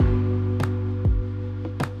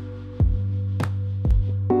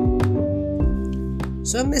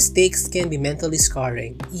Some mistakes can be mentally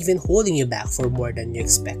scarring, even holding you back for more than you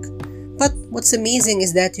expect. But what's amazing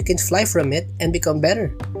is that you can fly from it and become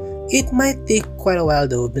better. It might take quite a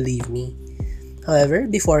while though, believe me.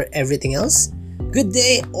 However, before everything else, good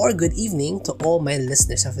day or good evening to all my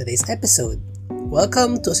listeners of today's episode.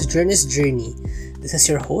 Welcome to Sojourner's Journey. This is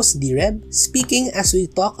your host, D-Reb, speaking as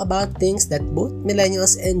we talk about things that both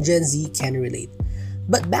millennials and Gen Z can relate.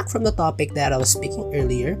 But back from the topic that I was speaking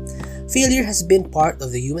earlier, failure has been part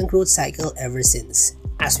of the human growth cycle ever since.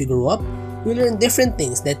 As we grow up, we learn different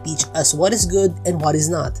things that teach us what is good and what is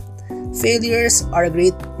not. Failures are a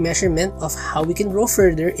great measurement of how we can grow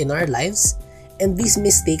further in our lives, and these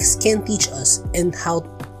mistakes can teach us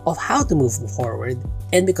how to move forward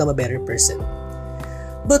and become a better person.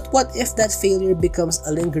 But what if that failure becomes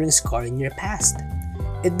a lingering scar in your past?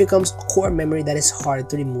 It becomes a core memory that is hard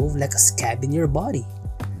to remove, like a scab in your body.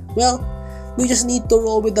 Well, we just need to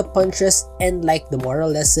roll with the punches, and like the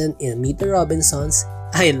moral lesson in Meet the Robinsons,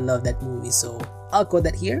 I love that movie, so I'll quote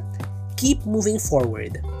that here: keep moving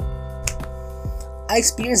forward. I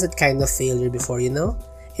experienced that kind of failure before,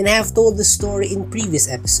 and I have told the story in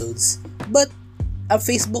previous episodes, but a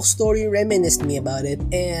Facebook story reminisced me about it,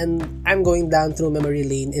 and I'm going down through memory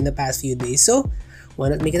lane in the past few days, so why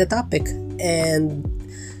not make it a topic? And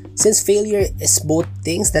since failure is both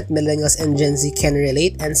things that millennials and Gen Z can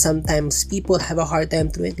relate, and sometimes people have a hard time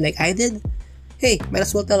through it like I did, hey, might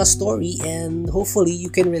as well tell a story and hopefully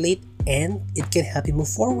you can relate and it can help you move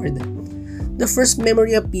forward. The first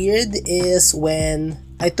memory appeared is when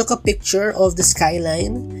I took a picture of the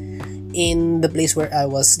skyline in the place where I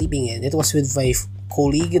was sleeping in. It was with my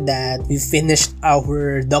colleague that we finished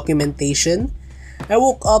our documentation. I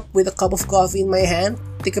woke up with a cup of coffee in my hand,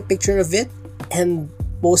 took a picture of it, and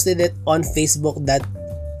posted it on Facebook that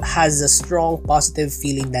has a strong positive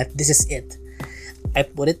feeling that this is it. I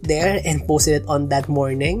put it there and posted it on that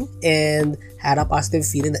morning and had a positive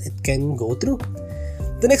feeling that it can go through.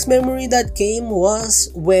 The next memory that came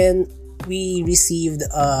was when we received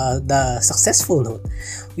the successful note.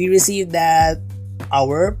 We received that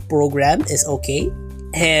our program is okay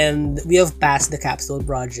and we have passed the capstone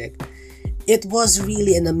project. It was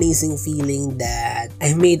really an amazing feeling that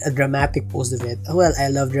I made a dramatic post of it. Well, I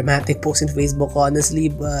love dramatic posts in Facebook, honestly,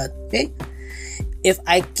 but hey, if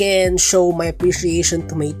I can show my appreciation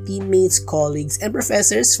to my teammates, colleagues, and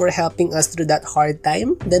professors for helping us through that hard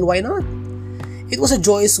time, then why not? It was a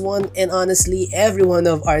joyous one, and honestly, every one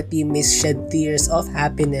of our teammates shed tears of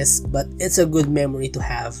happiness, but it's a good memory to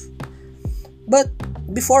have. But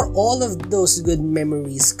before all of those good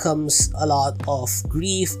memories comes a lot of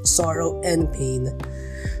grief, sorrow, and pain.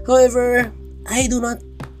 However, I do not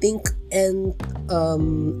think and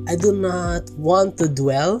I do not want to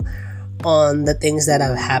dwell on the things that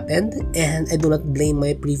have happened, and I do not blame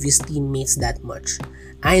my previous teammates that much.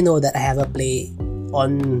 I know that I have a play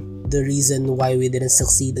on the reason why we didn't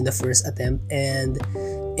succeed in the first attempt, and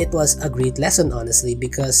it was a great lesson, honestly,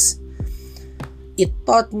 because it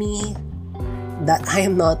taught me that I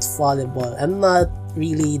am not fallible. I'm not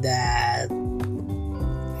really that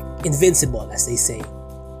invincible, as they say.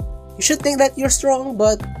 You should think that you're strong,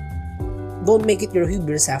 but don't make it your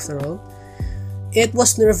hubris after all. It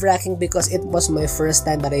was nerve-wracking because it was my first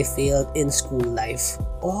time that I failed in school life.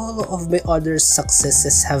 All of my other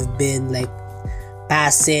successes have been like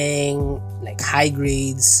passing, like high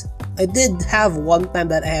grades. I did have one time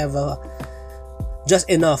that I have just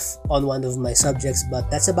enough on one of my subjects, but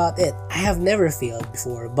that's about it. I have never failed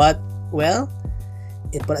before, but well,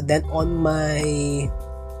 it put a dent on my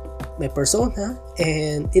persona,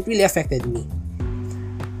 and it really affected me.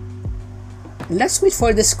 Let's wait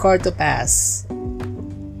for this scar to pass.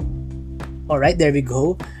 Alright, there we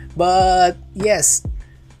go. But yes,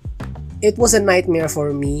 it was a nightmare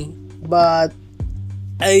for me, but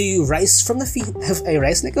I rise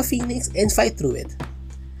like a phoenix and fight through it.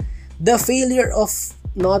 The failure of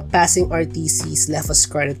not passing RTCs left a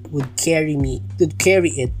scar that would carry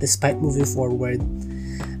it despite moving forward.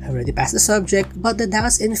 I already passed the subject, but the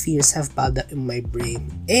doubts and fears have piled up in my brain,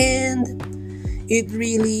 and it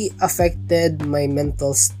really affected my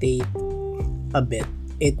mental state a bit.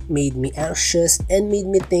 It made me anxious and made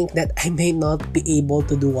me think that I may not be able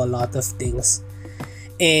to do a lot of things,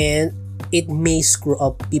 and it may screw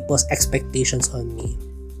up people's expectations on me.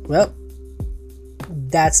 Well,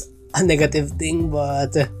 that's a negative thing,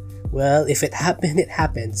 but well, if it happened, it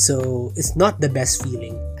happened. So it's not the best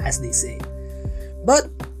feeling, as they say. But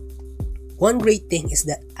one great thing is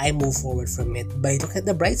that I move forward from it by looking at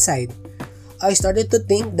the bright side. I started to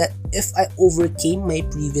think that if I overcame my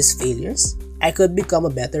previous failures, I could become a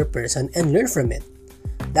better person and learn from it.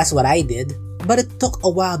 That's what I did, but it took a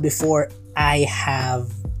while before I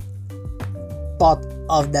have thought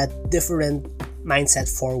of that different mindset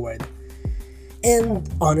forward. And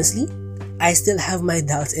honestly, I still have my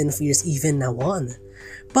doubts and fears even now on.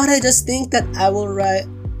 But I just think that I will write,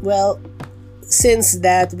 well, since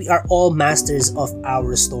that we are all masters of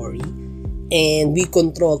our story and we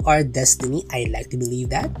control our destiny, I like to believe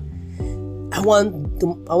that. I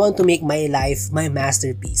want to make my life my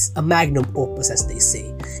masterpiece, a magnum opus as they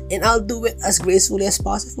say, and I'll do it as gracefully as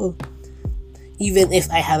possible. Even if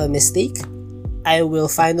I have a mistake, I will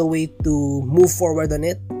find a way to move forward on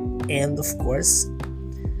it and of course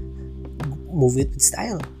move it with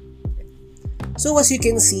style. So as you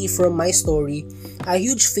can see from my story, a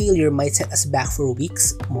huge failure might set us back for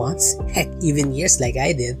weeks, months, heck even years like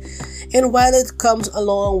I did. And while it comes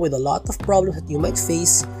along with a lot of problems that you might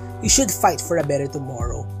face, you should fight for a better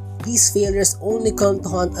tomorrow. These failures only come to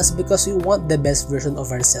haunt us because we want the best version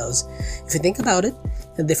of ourselves. If you think about it,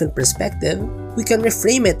 in a different perspective, we can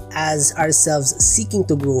reframe it as ourselves seeking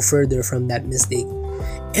to grow further from that mistake.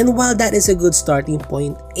 And while that is a good starting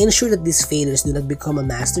point, ensure that these failures do not become a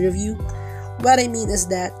master of you. What I mean is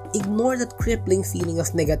that ignore that crippling feeling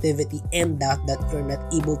of negativity and doubt that you're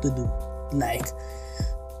not able to do. Like,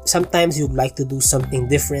 sometimes you'd like to do something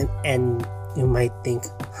different and you might think,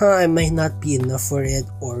 I might not be enough for it,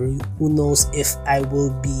 or who knows if I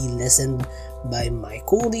will be listened by my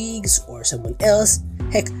colleagues or someone else.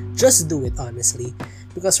 Heck, just do it honestly.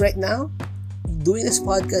 Because right now, doing this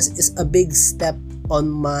podcast is a big step on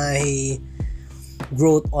my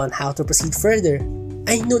growth on how to proceed further.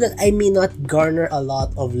 I know that I may not garner a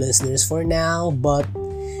lot of listeners for now, but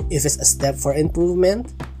if it's a step for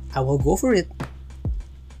improvement, I will go for it.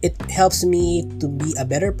 It helps me to be a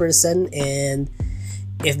better person, and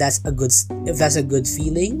if that's a good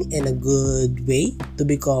feeling and a good way to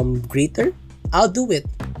become greater, I'll do it.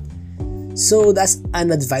 So that's an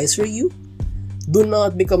advice for you. Do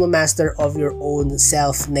not become a master of your own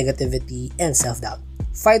self-negativity and self-doubt.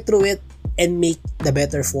 Fight through it and make the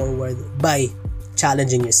better forward by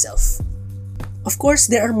challenging yourself. Of course,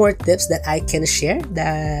 there are more tips that I can share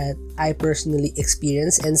that I personally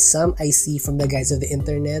experience, and some I see from the guys of the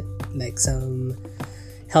internet, like some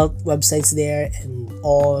health websites there and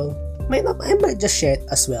all. I might just share it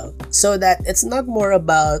as well, so that it's not more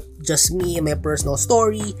about just me and my personal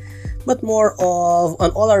story, but more of an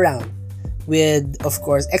all around with, of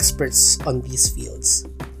course, experts on these fields.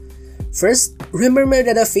 First, remember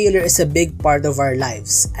that a failure is a big part of our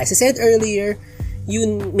lives. As I said earlier,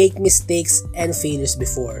 you make mistakes and failures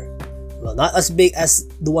before. Well, not as big as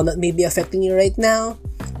the one that may be affecting you right now,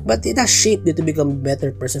 but it has shaped you to become a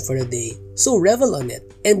better person for the day. So revel on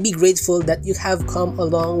it and be grateful that you have come a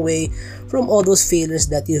long way from all those failures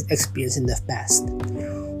that you've experienced in the past.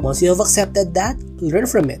 Once you have accepted that, learn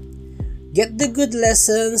from it. Get the good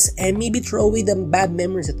lessons and maybe throw away the bad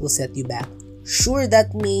memories that will set you back. Sure,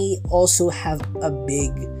 that may also have a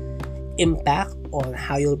big impact on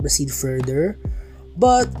how you'll proceed further,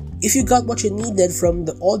 but if you got what you needed from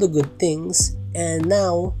all the good things, and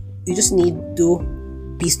now you just need to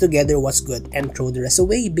piece together what's good and throw the rest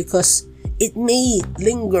away, because it may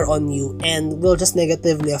linger on you and will just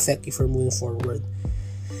negatively affect you from moving forward.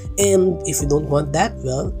 And if you don't want that,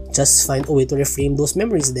 well, just find a way to reframe those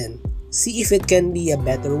memories then. See if it can be a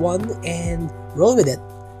better one and roll with it,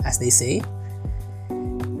 as they say.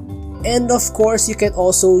 And of course, you can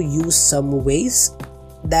also use some ways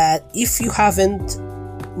that if you haven't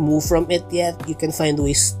moved from it yet, you can find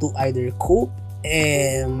ways to either cope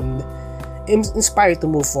and inspire to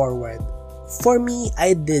move forward. For me,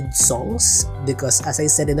 I did songs because, as I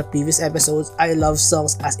said in the previous episodes, I love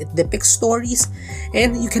songs as it depicts stories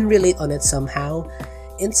and you can relate on it somehow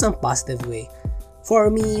in some positive way. For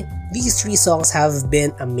me, these 3 songs have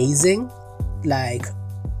been amazing, like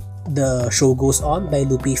The Show Goes On by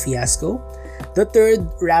Lupe Fiasco. The third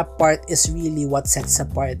rap part is really what sets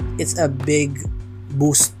apart. It's a big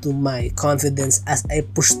boost to my confidence as I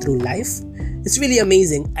push through life. It's really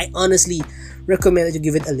amazing. I honestly recommend that you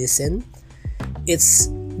give it a listen. It's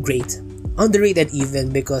great. Underrated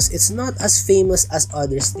even, because it's not as famous as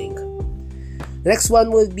others think. The next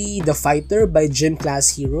one would be The Fighter by Gym Class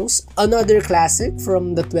Heroes. Another classic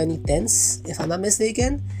from the 2010s, if I'm not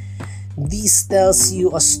mistaken. This tells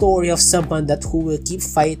you a story of someone who will keep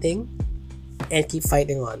fighting and keep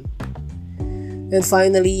fighting on. And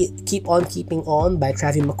finally, Keep On Keeping On by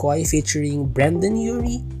Travis McCoy featuring Brendan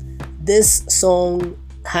Urie. This song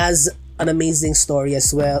has an amazing story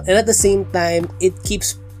as well, and at the same time, it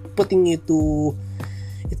keeps telling you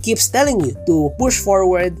to push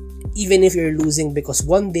forward even if you're losing, because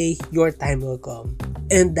one day your time will come.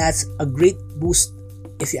 And that's a great boost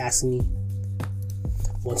if you ask me.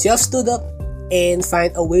 Once you have stood up and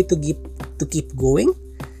find a way to keep going,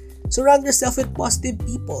 surround yourself with positive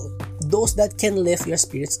people, those that can lift your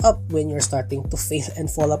spirits up when you're starting to fail and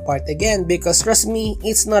fall apart again, because trust me,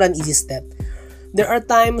 it's not an easy step. There are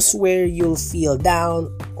times where you'll feel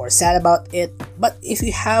down or sad about it, but if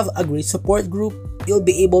you have a great support group, you'll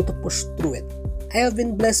be able to push through it. I have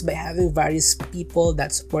been blessed by having various people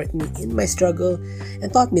that support me in my struggle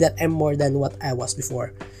and taught me that I'm more than what I was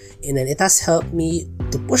before. And then it has helped me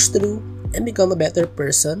to push through and become a better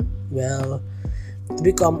person, to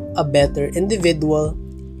become a better individual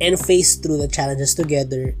and face through the challenges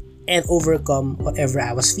together and overcome whatever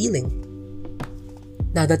I was feeling.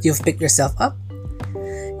 Now that you've picked yourself up,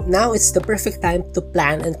 now it's the perfect time to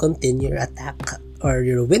plan and continue your attack or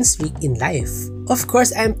your win streak in life. Of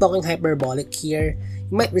course, I'm talking hyperbolic here.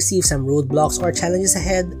 You might receive some roadblocks or challenges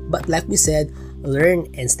ahead, but like we said, learn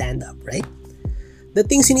and stand up, right? The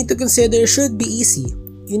things you need to consider should be easy.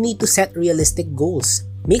 You need to set realistic goals.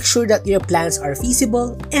 Make sure that your plans are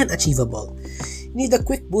feasible and achievable. You need a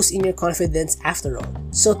quick boost in your confidence after all,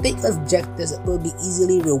 so take objectives that will be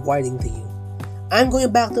easily rewarding to you. I'm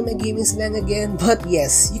going back to my gaming slang again, but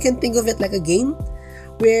yes, you can think of it like a game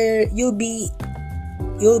where you'll be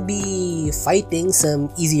fighting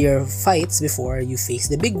some easier fights before you face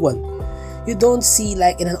the big one. You don't see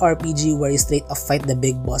like in an RPG where you straight up fight the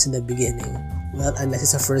big boss in the beginning. Well, unless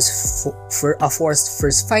it's a forced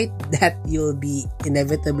first fight that you'll be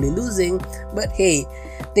inevitably losing. But hey,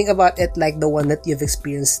 think about it like the one that you've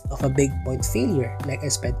experienced of a big point failure, like I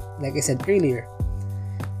said earlier.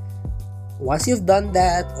 Once you've done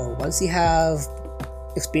that, or once you have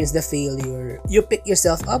experienced the failure, you pick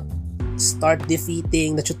yourself up, start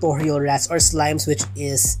defeating the tutorial rats or slimes, which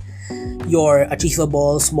is your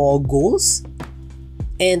achievable small goals.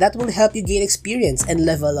 And that will help you gain experience and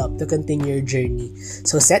level up to continue your journey.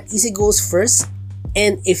 So set easy goals first,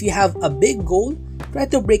 and if you have a big goal, try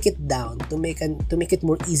to break it down to make it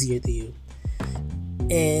more easier to you.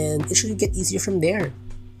 And it should get easier from there.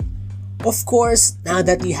 Of course, now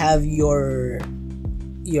that you have your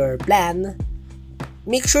plan,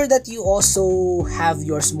 make sure that you also have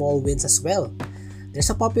your small wins as well.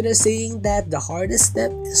 There's a popular saying that the hardest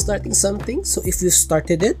step is starting something. So if you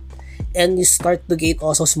started it, and you start to gain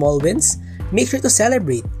also small wins, make sure to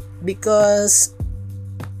celebrate, because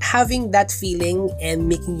having that feeling and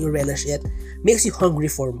making you relish it makes you hungry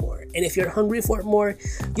for more. And if you're hungry for more,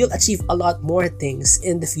 you'll achieve a lot more things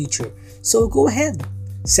in the future. So go ahead,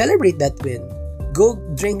 celebrate that win. Go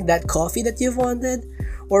drink that coffee that you've wanted,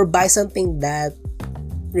 or buy something that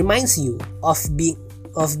reminds you of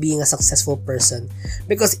being a successful person,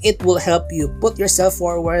 because it will help you put yourself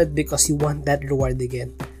forward because you want that reward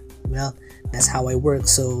again. Well, that's how I work,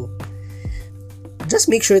 so just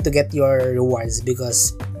make sure to get your rewards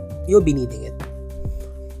because you'll be needing it.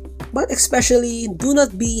 But especially, do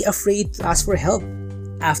not be afraid to ask for help.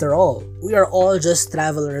 After all, we are all just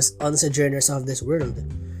travelers on sojourners of this world.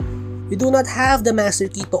 We do not have the master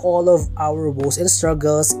key to all of our woes and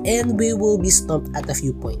struggles, and we will be stumped at a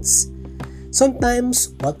few points.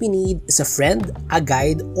 Sometimes, what we need is a friend, a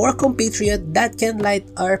guide, or compatriot that can light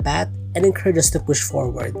our path and encourage us to push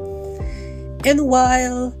forward. And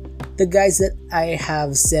while the guys that I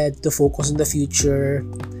have said to focus on the future,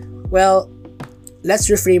 well, let's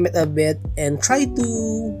reframe it a bit and try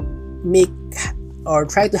to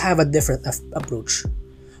have a different approach.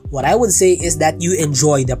 What I would say is that you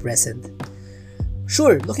enjoy the present.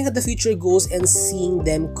 Sure, looking at the future goals and seeing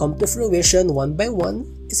them come to fruition one by one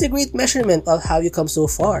is a great measurement of how you come so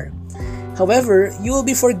far. However, you will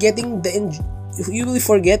be forgetting to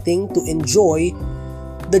enjoy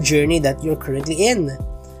the journey that you're currently in,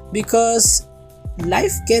 because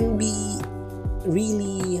life can be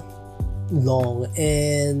really long,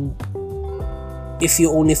 and if you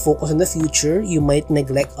only focus on the future, you might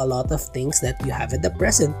neglect a lot of things that you have at the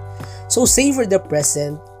present. So savor the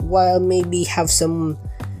present while maybe have some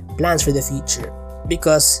plans for the future,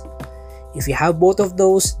 because if you have both of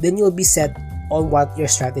those, then you'll be set on what your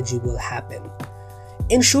strategy will happen.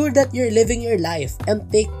 Ensure that you're living your life and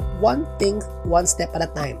take one thing one step at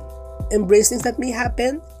a time. Embrace things that may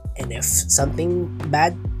happen, and if something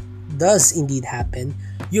bad does indeed happen,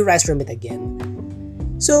 you rise from it again.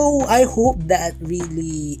 So I hope that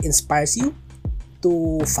really inspires you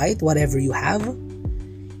to fight whatever you have.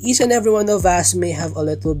 Each and every one of us may have a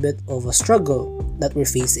little bit of a struggle that we're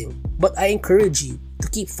facing, but I encourage you to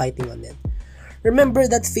keep fighting on it. Remember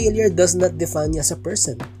that failure does not define you as a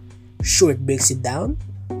person. Sure, it breaks you down,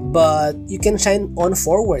 but you can shine on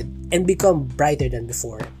forward and become brighter than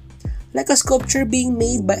before. Like a sculpture being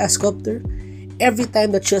made by a sculptor, every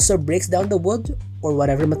time the chisel breaks down the wood or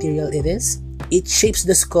whatever material it is, It shapes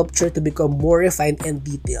the sculpture to become more refined and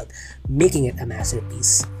detailed, making it a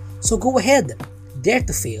masterpiece. So go ahead, dare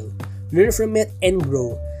to fail, learn from it, and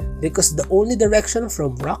grow, because the only direction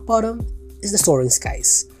from rock bottom is the soaring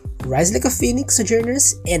skies. Rise like a phoenix,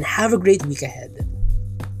 sojourners, and have a great week ahead.